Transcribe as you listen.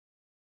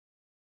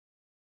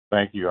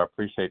Thank you. I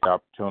appreciate the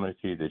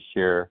opportunity to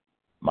share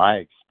my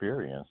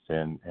experience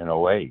in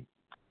OA.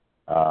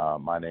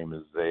 My name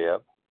is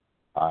Zeb.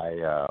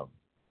 I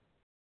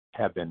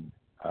have been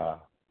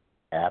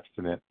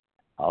abstinent,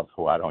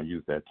 although I don't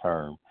use that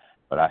term,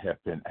 but I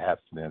have been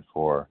abstinent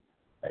for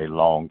a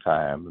long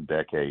time,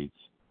 decades.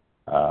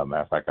 Matter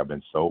of fact, I've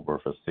been sober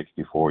for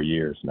 64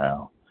 years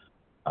now.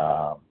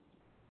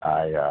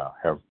 I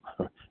have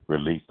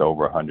released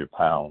over 100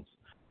 pounds.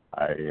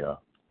 I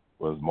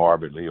was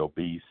morbidly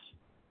obese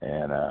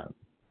and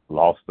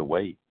lost the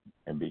weight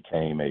and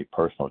became a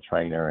personal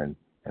trainer and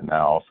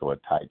now also a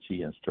Tai Chi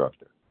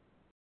instructor.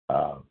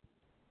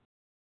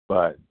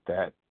 But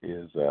that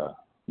is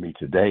me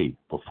today.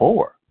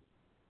 Before,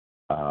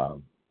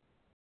 I'd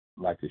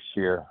like to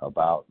share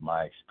about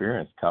my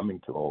experience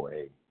coming to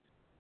OA.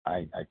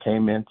 I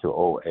came into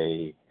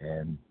OA,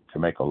 and to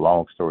make a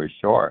long story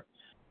short,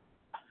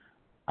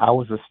 I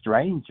was a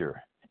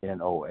stranger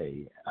in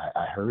OA.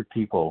 I heard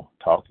people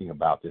talking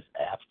about this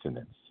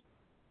abstinence.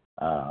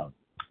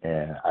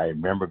 And I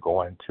remember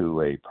going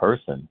to a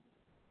person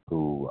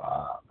who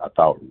I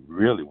thought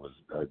really was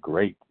a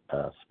great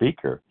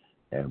speaker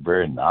and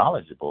very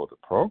knowledgeable of the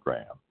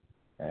program,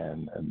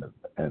 and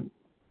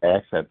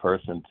asked that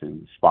person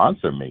to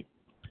sponsor me.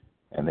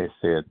 And they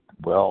said,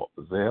 well,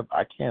 Zeb,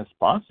 I can't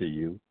sponsor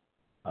you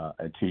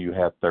until you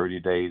have 30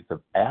 days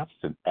of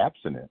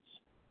abstinence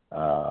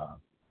to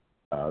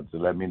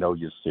let me know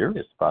you're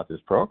serious about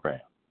this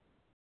program.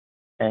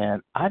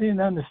 And I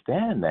didn't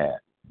understand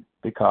that,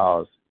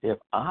 because if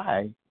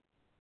I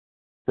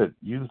could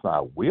use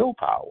my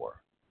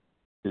willpower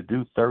to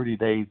do 30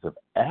 days of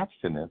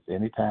abstinence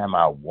anytime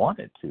I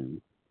wanted to,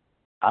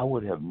 I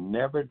would have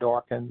never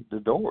darkened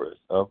the doors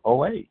of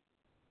OA.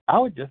 I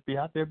would just be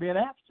out there being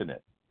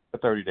abstinent for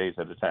 30 days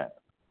at a time.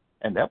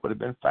 And that would have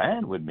been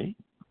fine with me.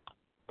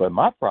 But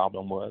my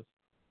problem was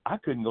I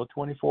couldn't go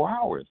 24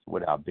 hours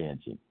without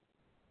binging.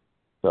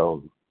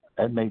 So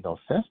that made no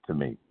sense to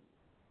me.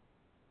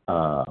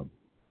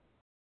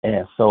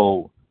 And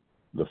so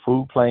the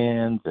food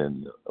plans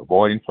and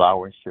avoiding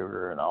flour and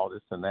sugar and all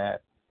this and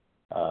that,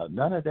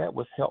 none of that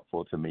was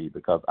helpful to me,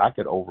 because I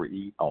could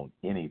overeat on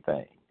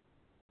anything.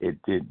 It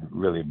didn't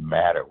really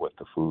matter what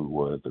the food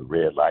was, the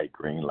red light,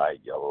 green light,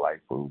 yellow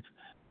light foods.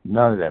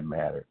 None of that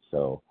mattered.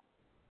 So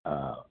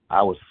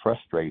I was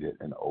frustrated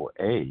in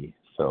OA,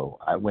 so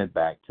I went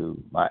back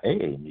to my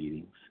AA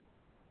meetings,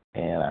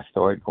 and I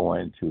started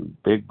going to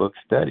big book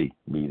study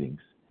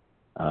meetings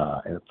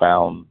and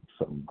found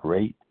some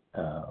great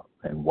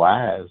and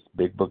wise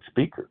big book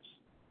speakers.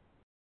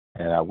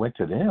 And I went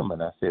to them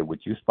and I said, would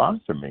you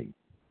sponsor me?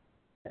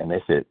 And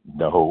they said,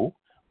 no,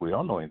 we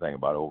don't know anything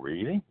about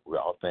overeating.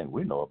 All thing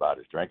we know about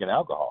is drinking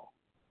alcohol.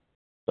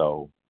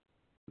 So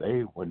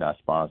they would not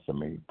sponsor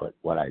me. But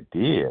what I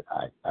did,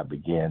 I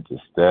began to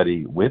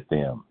study with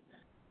them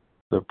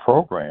the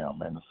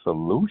program and the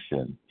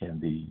solution in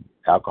the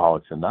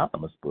Alcoholics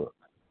Anonymous book.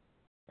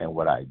 And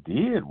what I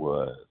did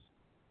was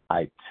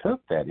I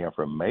took that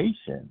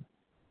information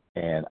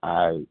and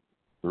I,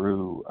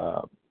 through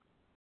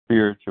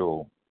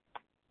spiritual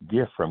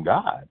gift from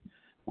God,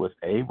 was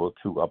able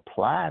to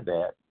apply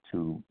that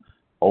to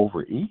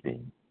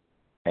overeating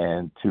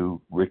and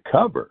to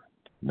recover,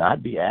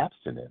 not be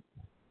abstinent.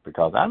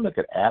 Because I look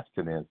at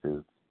abstinence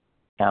as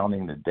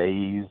counting the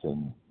days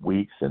and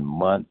weeks and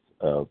months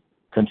of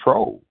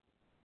control.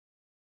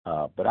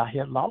 But I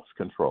had lost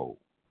control.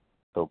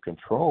 So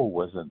control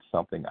wasn't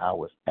something I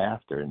was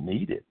after and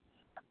needed.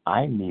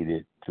 I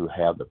needed to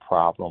have the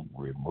problem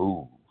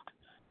removed.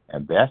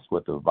 And that's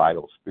what the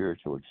vital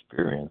spiritual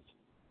experience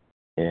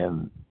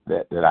in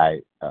that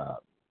I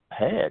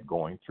had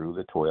going through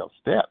the 12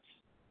 steps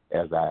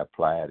as I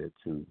applied it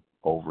to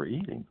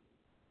overeating.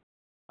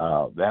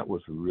 That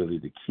was really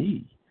the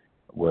key,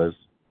 was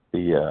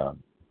the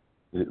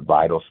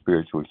vital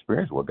spiritual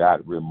experience where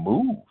God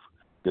removed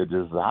the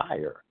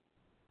desire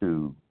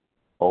to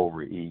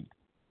overeat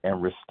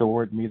and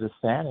restored me to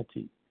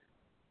sanity,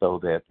 so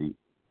that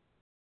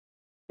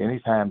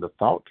anytime the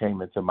thought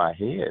came into my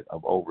head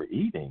of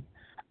overeating,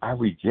 I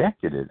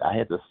rejected it. I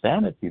had the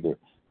sanity to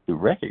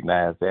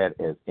recognize that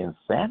as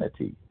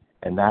insanity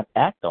and not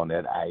act on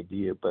that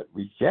idea, but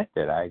reject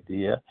that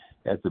idea,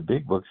 as the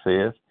big book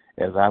says,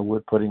 as I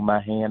would putting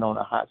my hand on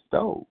a hot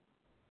stove.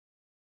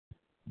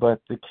 But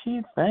the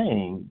key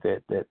thing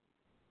that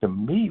to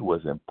me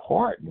was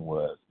important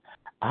was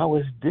I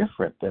was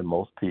different than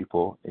most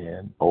people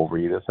in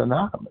Overeaters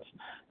Anonymous.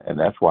 And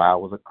that's why I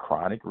was a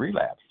chronic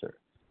relapser.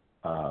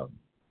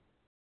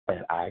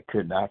 And I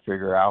could not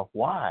figure out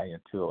why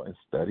until, in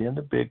studying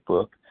the big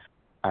book,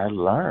 I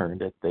learned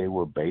that they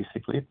were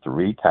basically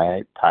three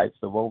types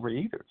of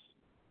overeaters.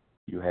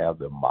 You have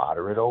the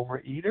moderate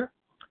overeater.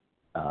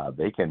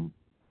 They can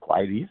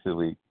quite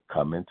easily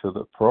come into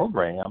the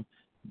program,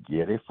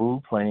 get a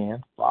food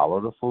plan, follow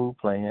the food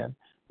plan,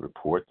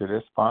 report to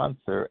their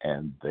sponsor,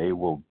 and they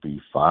will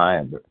be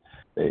fine.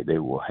 They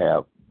will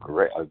have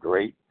a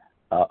great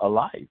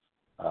life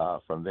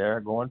from there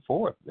going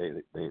forth. They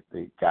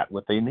got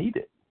what they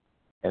needed.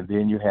 And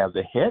then you have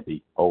the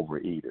heavy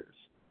overeaters.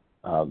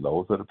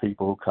 Those are the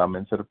people who come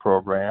into the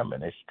program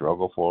and they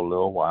struggle for a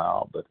little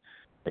while, but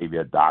maybe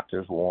a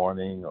doctor's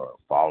warning or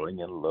falling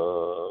in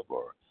love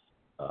or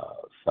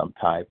some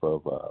type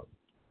of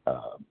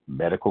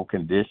medical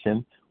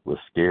condition will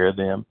scare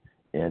them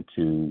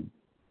into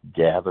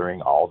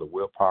gathering all the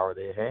willpower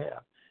they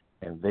have.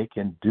 And they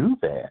can do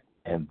that,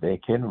 and they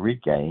can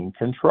regain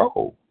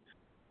control.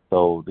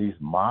 So these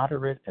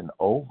moderate and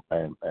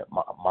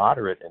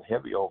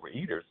heavy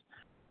overeaters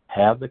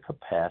have the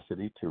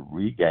capacity to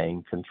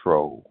regain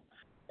control,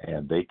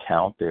 and they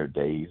count their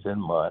days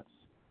and months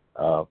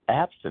of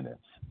abstinence.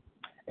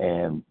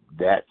 And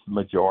that's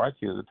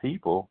majority of the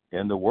people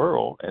in the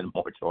world and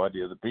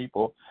majority of the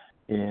people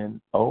in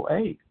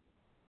OA.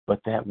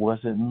 But that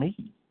wasn't me.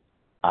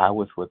 I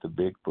was what the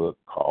big book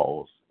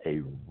calls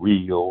a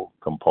real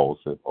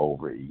compulsive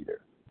overeater.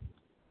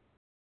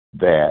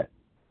 That,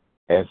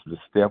 as the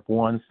step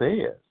 1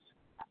 says,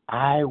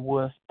 I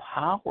was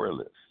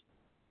powerless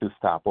to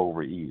stop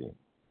overeating.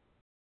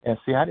 And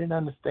see, I didn't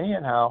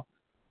understand how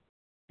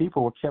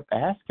people kept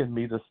asking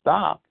me to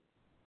stop,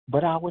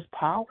 but I was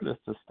powerless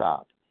to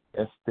stop.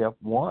 As step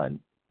 1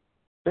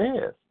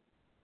 says,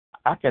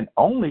 I can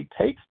only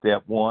take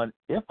step 1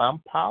 if I'm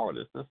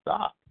powerless to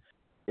stop.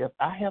 If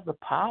I have the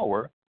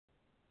power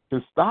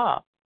to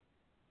stop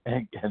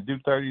and do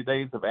 30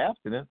 days of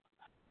abstinence,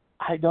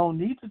 I don't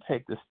need to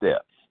take the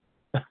steps.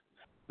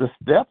 The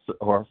steps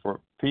are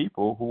for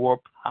people who are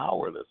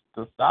powerless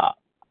to stop.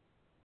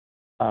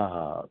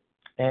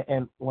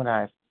 And when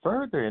I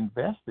further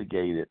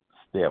investigated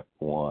step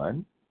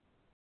 1,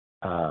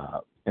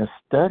 and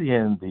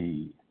studying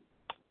the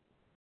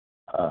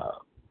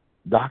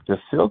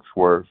Dr.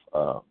 Silksworth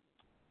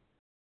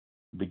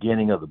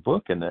beginning of the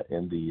book in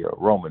the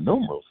Roman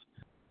numerals,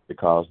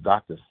 because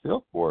Dr.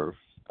 Silksworth's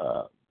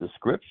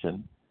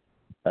description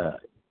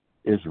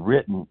is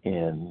written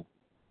in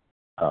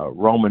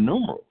Roman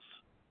numerals,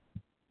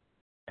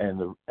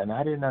 and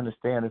I didn't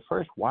understand at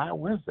first why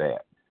was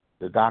that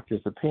the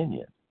doctor's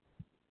opinion,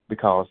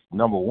 because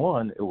number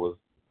one, it was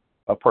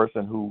a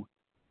person who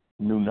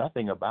knew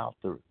nothing about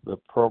the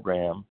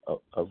program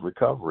of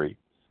recovery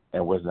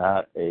and was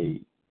not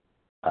a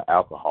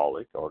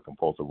alcoholic or a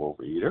compulsive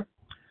overeater.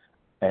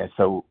 And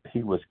so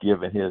he was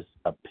given his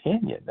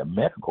opinion, the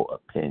medical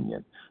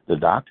opinion, the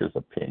doctor's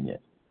opinion.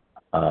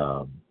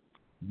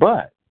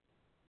 But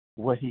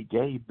what he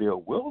gave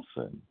Bill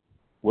Wilson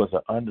was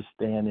an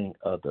understanding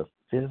of the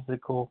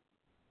physical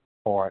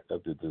part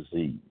of the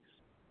disease.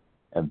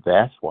 And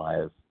that's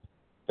why it's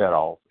set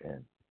off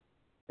in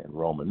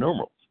Roman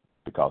numerals,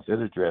 because it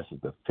addresses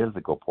the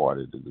physical part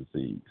of the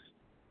disease.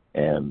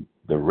 And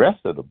the rest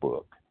of the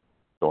book,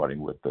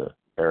 starting with the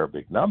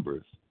Arabic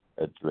numbers,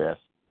 address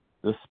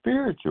the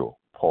spiritual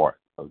part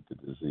of the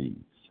disease.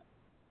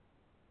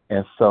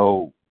 And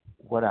so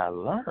what I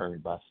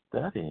learned by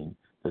studying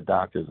the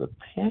doctor's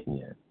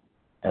opinion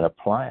and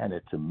applying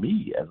it to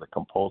me as a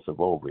compulsive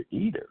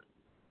overeater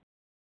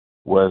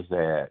was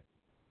that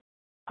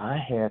I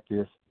had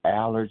this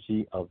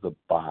allergy of the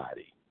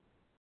body.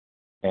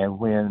 And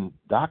when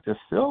Dr.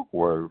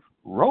 Silkworth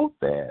wrote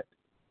that,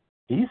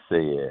 he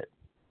said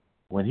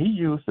when he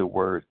used the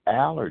word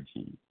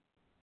allergy,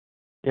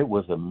 it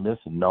was a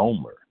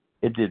misnomer.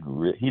 He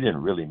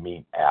didn't really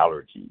mean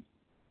allergy.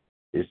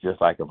 It's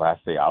just like if I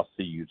say, I'll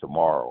see you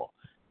tomorrow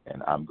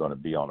and I'm going to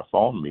be on a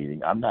phone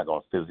meeting, I'm not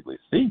going to physically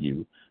see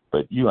you,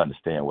 but you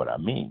understand what I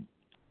mean.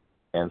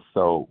 And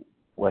so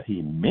what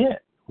he meant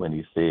when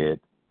he said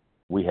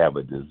we have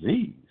a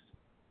disease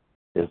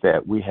is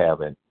that we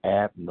have an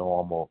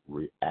abnormal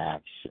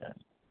reaction.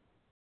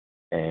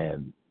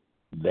 And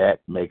that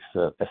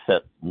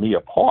sets me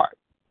apart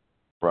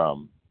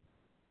from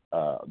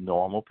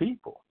normal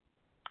people.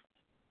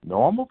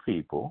 Normal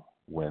people,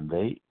 when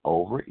they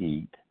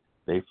overeat,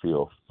 they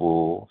feel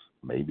full,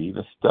 maybe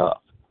even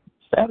stuffed,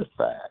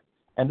 satisfied,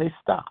 and they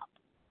stop.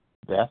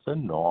 That's a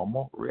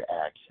normal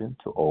reaction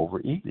to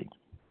overeating.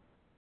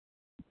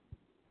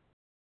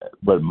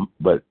 But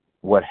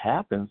what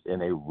happens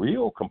in a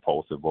real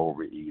compulsive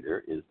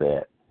overeater is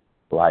that,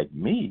 like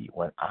me,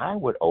 when I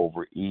would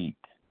overeat,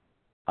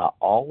 I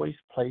always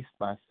placed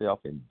myself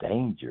in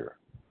danger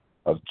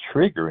of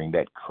triggering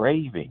that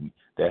craving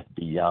that's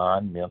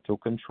beyond mental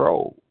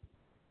control.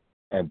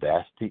 And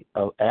that's the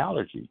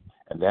allergy.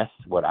 And that's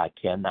what I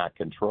cannot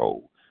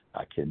control.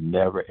 I can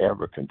never,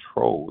 ever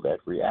control that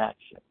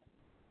reaction.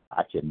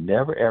 I can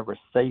never, ever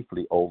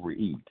safely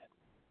overeat,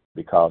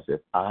 because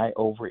if I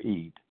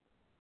overeat,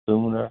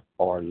 sooner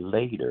or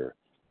later,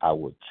 I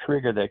will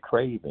trigger that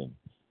craving,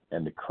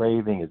 and the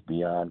craving is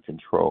beyond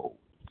control.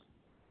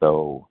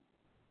 So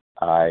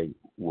I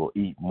will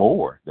eat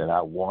more than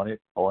I wanted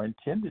or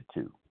intended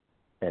to,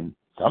 and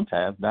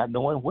sometimes not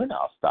knowing when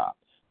I'll stop.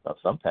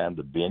 Sometimes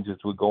the binges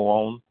would go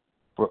on.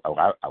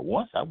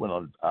 Once I went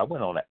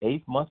on an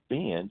 8-month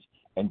binge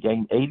and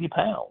gained 80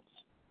 pounds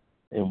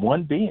in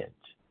one binge.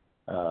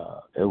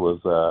 It was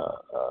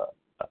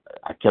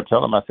I kept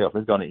telling myself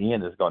it's going to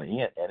end,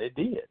 and it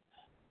did.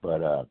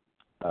 But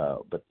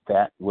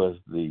that was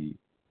the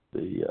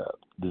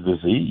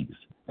disease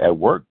at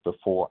work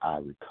before I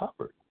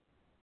recovered.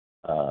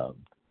 Um,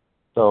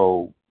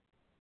 so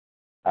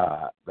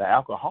the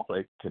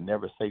alcoholic can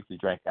never safely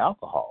drink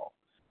alcohol.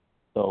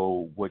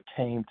 So what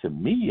came to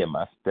me in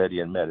my study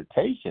and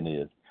meditation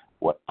is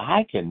what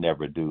I can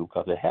never do,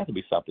 because it has to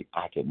be something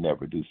I could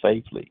never do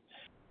safely.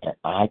 And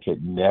I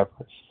could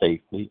never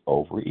safely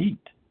overeat.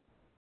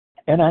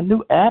 And I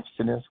knew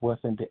abstinence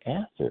wasn't the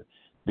answer,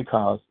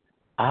 because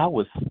I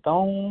was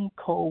stone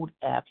cold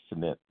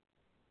abstinent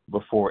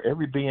before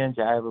every binge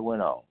I ever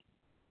went on.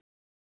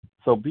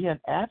 So being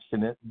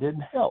abstinent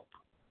didn't help.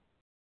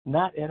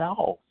 Not at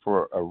all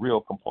for a real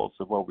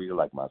compulsive overeater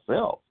like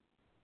myself.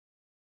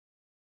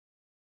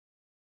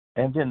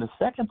 And then the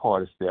second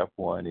part of step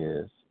one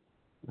is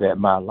that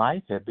my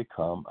life had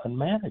become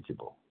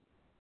unmanageable.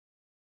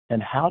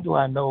 And how do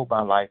I know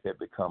my life had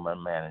become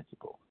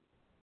unmanageable?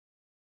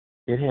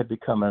 It had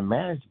become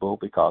unmanageable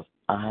because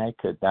I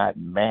could not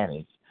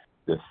manage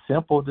the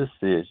simple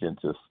decision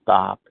to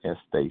stop and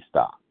stay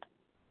stopped.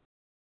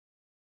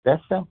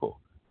 That's simple.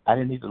 I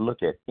didn't need to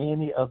look at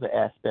any other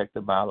aspect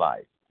of my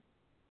life.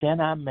 Can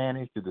I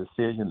manage the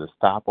decision to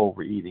stop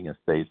overeating and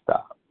stay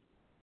stopped?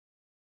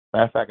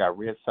 Matter of fact, I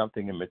read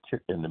something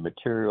in the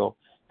material,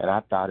 and I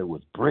thought it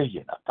was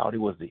brilliant. I thought it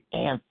was the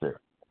answer.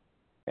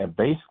 And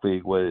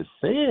basically what it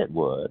said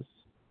was,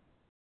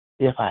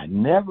 if I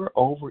never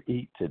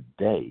overeat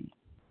today,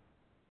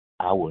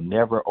 I will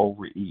never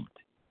overeat,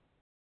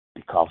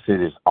 because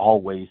it is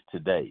always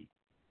today.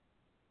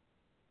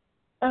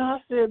 And I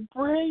said,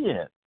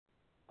 brilliant.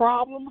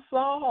 Problem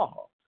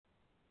solved.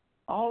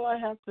 All I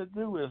have to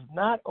do is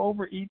not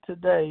overeat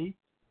today,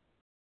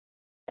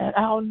 and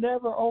I'll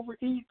never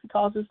overeat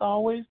because it's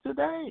always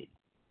today.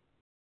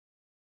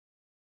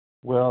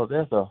 Well,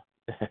 there's a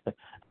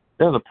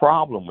there's a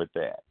problem with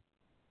that.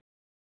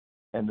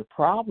 And the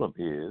problem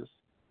is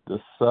the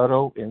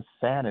subtle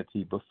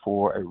insanity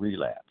before a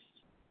relapse.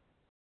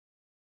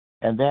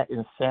 And that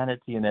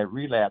insanity and that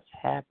relapse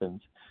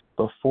happens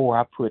before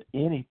I put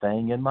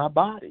anything in my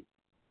body.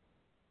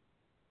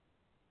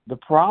 The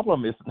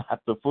problem is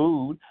not the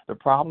food. The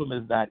problem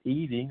is not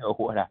eating or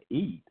what I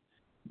eat.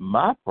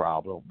 My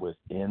problem was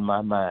in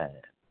my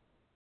mind,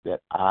 that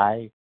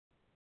I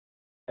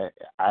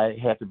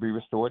had to be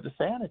restored to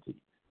sanity.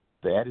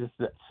 That is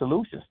the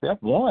solution. Step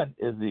one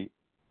is the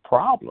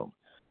problem.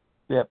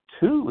 Step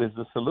two is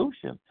the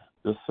solution.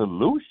 The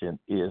solution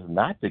is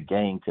not to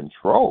gain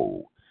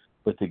control,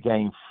 but to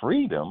gain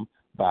freedom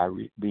by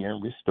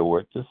being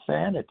restored to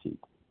sanity.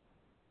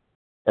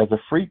 As a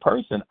free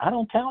person, I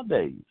don't count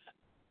days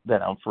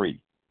that I'm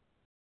free.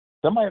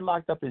 Somebody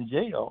locked up in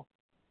jail,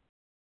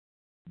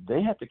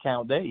 they have to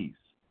count days,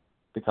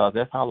 because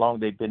that's how long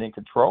they've been in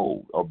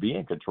control or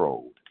being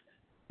controlled.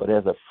 But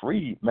as a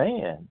free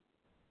man,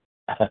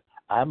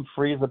 I'm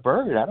free as a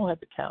bird. I don't have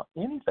to count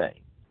anything.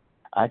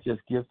 I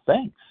just give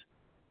thanks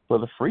for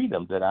the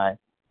freedom that I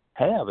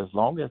have as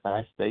long as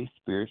I stay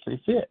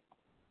spiritually fit.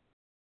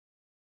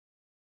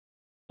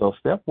 So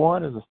step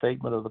one is a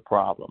statement of the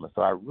problem. And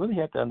so I really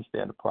had to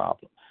understand the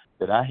problem,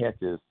 that I had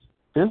this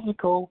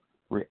physical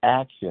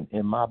reaction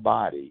in my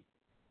body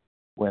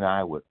when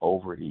I would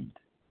overeat.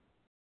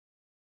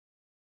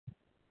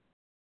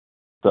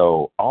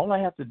 So all I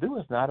have to do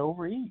is not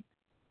overeat.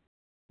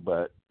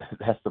 But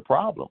that's the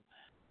problem.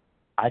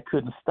 I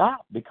couldn't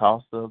stop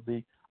because of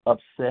the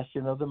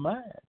obsession of the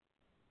mind.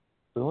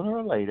 Sooner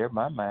or later,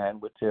 my mind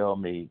would tell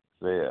me,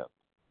 Zeb,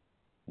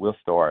 we'll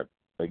start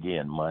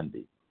again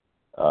Monday.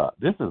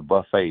 This is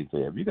buffet,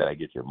 Zeb. You got to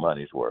get your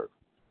money's worth.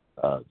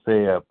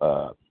 Zeb,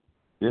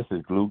 this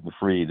is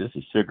gluten-free. This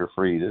is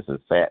sugar-free. This is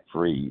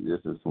fat-free.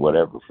 This is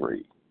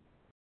whatever-free.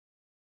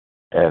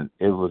 And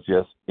it was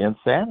just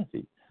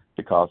insanity,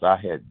 because I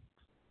had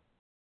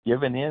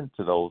given in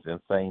to those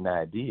insane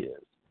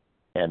ideas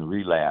and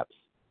relapsed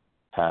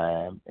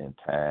time and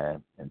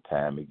time and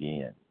time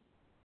again.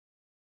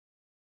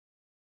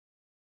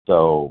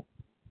 So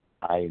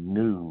I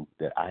knew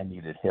that I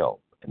needed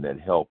help, and that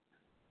help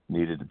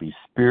needed to be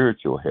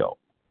spiritual help.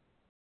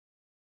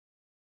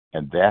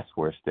 And that's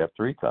where step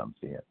three comes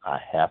in. I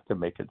have to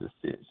make a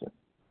decision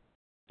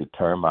to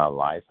turn my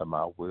life and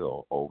my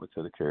will over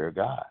to the care of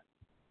God.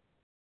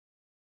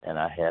 And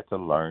I had to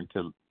learn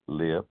to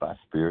live by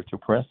spiritual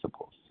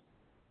principles.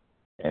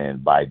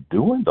 And by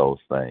doing those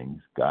things,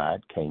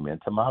 God came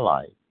into my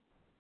life,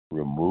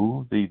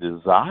 removed the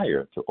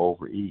desire to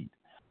overeat.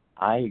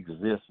 I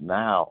exist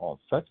now on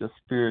such a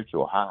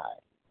spiritual high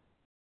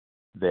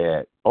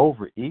that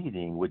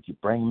overeating would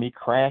bring me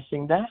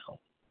crashing down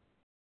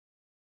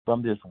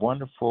from this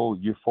wonderful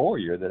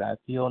euphoria that I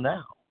feel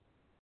now.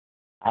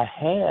 I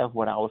have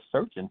what I was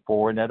searching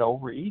for in that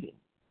overeating.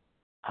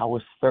 I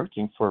was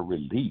searching for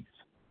relief.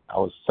 I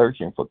was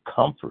searching for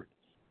comfort.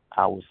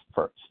 I was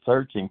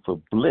searching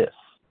for bliss,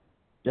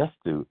 just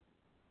to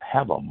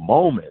have a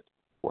moment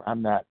where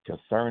I'm not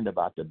concerned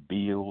about the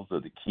bills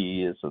or the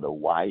kids or the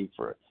wife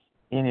or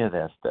any of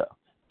that stuff,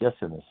 just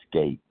an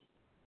escape.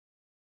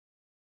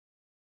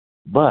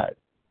 But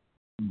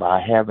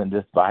by having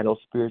this vital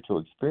spiritual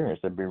experience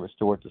and being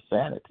restored to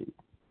sanity,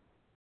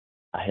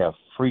 I have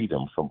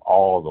freedom from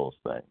all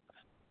those things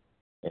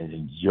and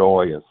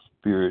enjoy a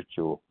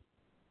spiritual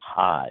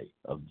high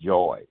of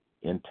joy,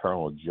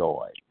 internal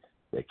joy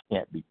that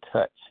can't be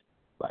touched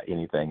by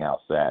anything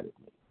outside of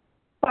me.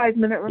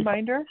 5-minute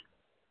reminder.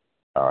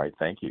 All right,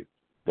 thank you.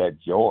 That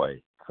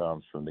joy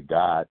comes from the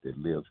God that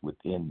lives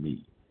within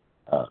me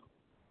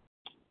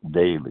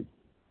daily.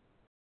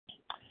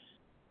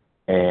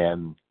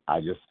 And I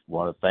just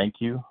want to thank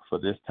you for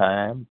this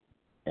time,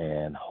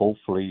 and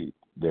hopefully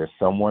there's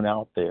someone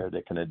out there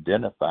that can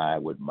identify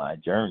with my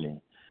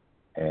journey,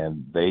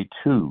 and they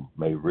too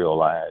may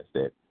realize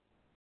that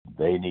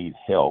they need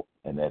help,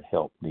 and that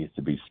help needs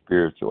to be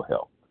spiritual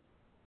help.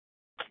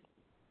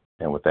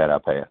 And with that, I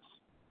pass.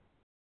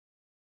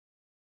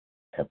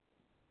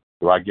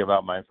 Do I give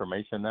out my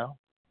information now?